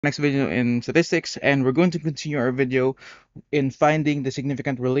Next video in statistics, and we're going to continue our video in finding the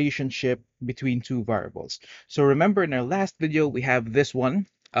significant relationship between two variables. So remember, in our last video we have this one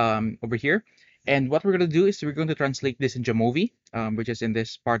over here, and what we're going to do is we're going to translate this in Jamovi, which is in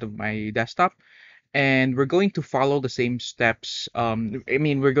this part of my desktop, and we're going to follow the same steps.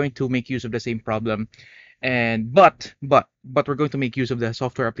 We're going to make use of the same problem, and but we're going to make use of the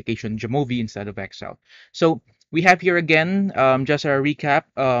software application Jamovi instead of Excel. So we have here again, just a recap.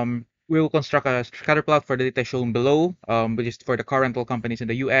 We will construct a scatter plot for the data shown below, which is for the car rental companies in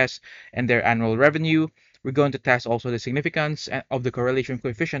the US and their annual revenue. We're going to test also the significance of the correlation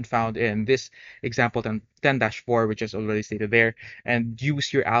coefficient found in this example 10-4, which is already stated there, and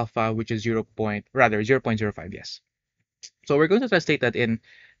use your alpha, which is 0.05. Yes. So we're going to translate that in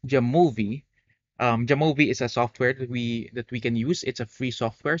Jamovi. Jamovi is a software that we can use. It's a free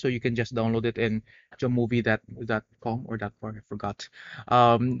software, so you can just download it in jamovi.com or .org. I forgot.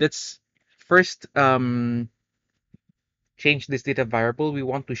 Let's first change this data variable. We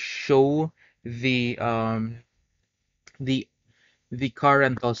want to show the the the car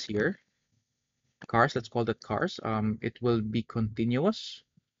rentals here. Cars. Let's call that cars. It will be continuous,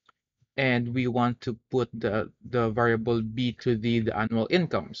 and we want to put the variable b to the annual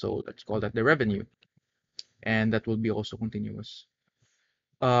income. So let's call that the revenue, and that will be also continuous.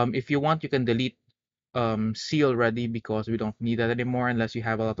 If you want, you can delete C already because we don't need that anymore unless you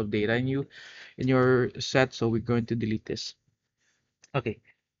have a lot of data in your set. So we're going to delete this. Okay.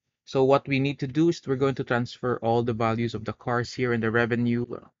 So what we need to do is we're going to transfer all the values of the cars here in the revenue.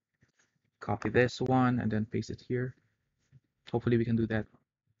 Copy this one and then paste it here. Hopefully we can do that.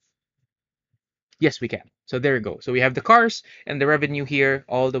 Yes, we can. So there you go. So we have the cars and the revenue here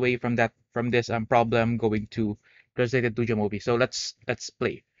all the way from this problem going to translated to Jamovi. So let's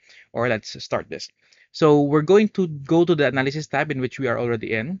play, or let's start this. So we're going to go to the analysis tab in which we are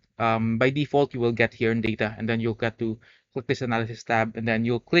already in. By default, you will get here in data, and then you'll get to click this analysis tab, and then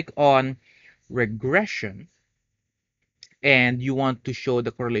you'll click on regression, and you want to show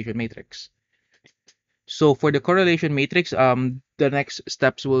the correlation matrix. So for the correlation matrix, the next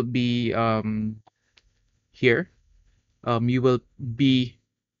steps will be here.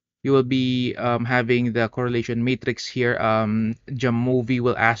 You will be having the correlation matrix here. Jamovi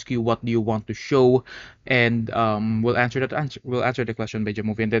will ask you what do you want to show, and we'll answer the question by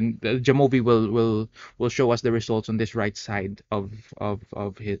Jamovi, and then Jamovi will show us the results on this right side of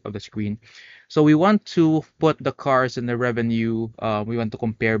the screen. So we want to put the cars and the revenue. We want to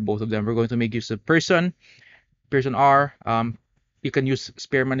compare both of them. We're going to make use of Pearson R. You can use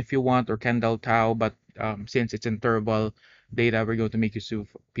Spearman if you want, or Kendall Tau, but since it's interval data, we're going to make use of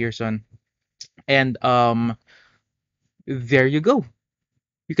Pearson. And there you go.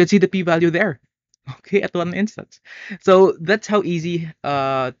 You can see the p-value there. Okay, at one instance. So that's how easy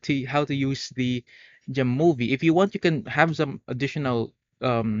to use the Jamovi. If you want, you can have some additional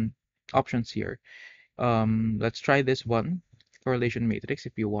options here. Let's try this one, correlation matrix.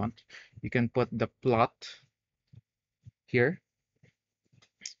 If you want, you can put the plot here.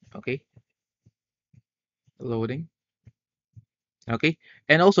 Okay, loading. Okay,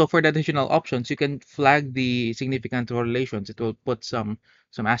 and also for the additional options, you can flag the significant correlations. It will put some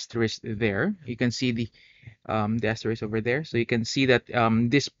asterisk there. You can see the asterisk over there. So you can see that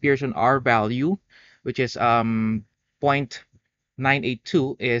this Pearson R value, which is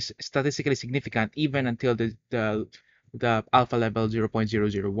 0.982, is statistically significant even until the alpha level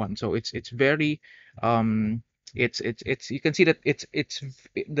 0.001. So it's very it's you can see that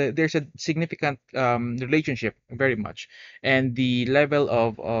there's a significant relationship very much, and the level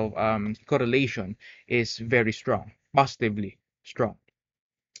of correlation is very strong, positively strong.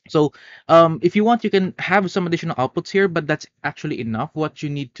 So if you want, you can have some additional outputs here, but that's actually enough. What you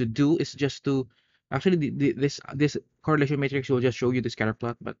need to do is just to actually this correlation matrix will just show you the scatter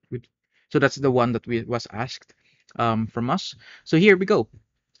plot, but so that's the one that was asked from us. So here we go.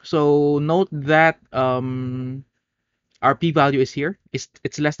 So note that our p-value is here.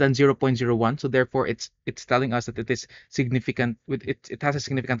 It's less than 0.01, so therefore it's telling us that it is significant. With it has a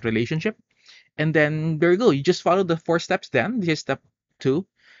significant relationship. And then there you go. You just follow the 4 steps. Then this is step 2,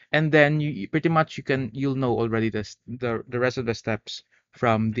 and then you pretty much you'll know already the rest of the steps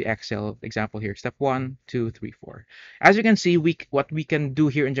from the Excel example here. Step 1, 2, 3, 4. As you can see, what we can do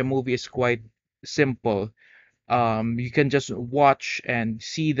here in Jamovi is quite simple. You can just watch and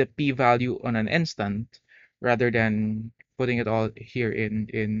see the p-value on an instant rather than putting it all here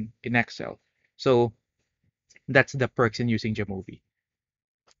in Excel. So that's the perks in using Jamovi.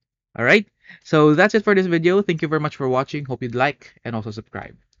 All right, so that's it for this video. Thank you very much for watching. Hope you'd like and also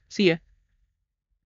subscribe. See ya.